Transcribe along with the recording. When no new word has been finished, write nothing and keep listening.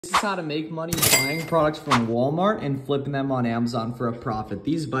This is how to make money buying products from Walmart and flipping them on Amazon for a profit.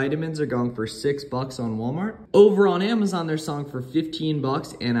 These vitamins are going for $6 on Walmart. Over on Amazon, they're selling for 15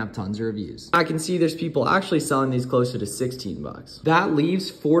 bucks and have tons of reviews. I can see there's people actually selling these closer to 16 bucks. That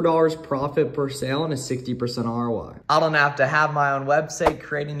leaves $4 profit per sale and a 60% ROI. I don't have to have my own website,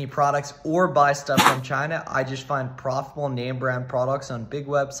 create any products, or buy stuff from China. I just find profitable name brand products on big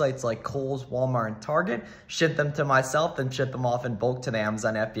websites like Kohl's, Walmart, and Target, ship them to myself, then ship them off in bulk to the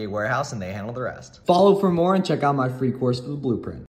Amazon FBA warehouse, and they handle the rest. Follow for more and check out my free course for the blueprint.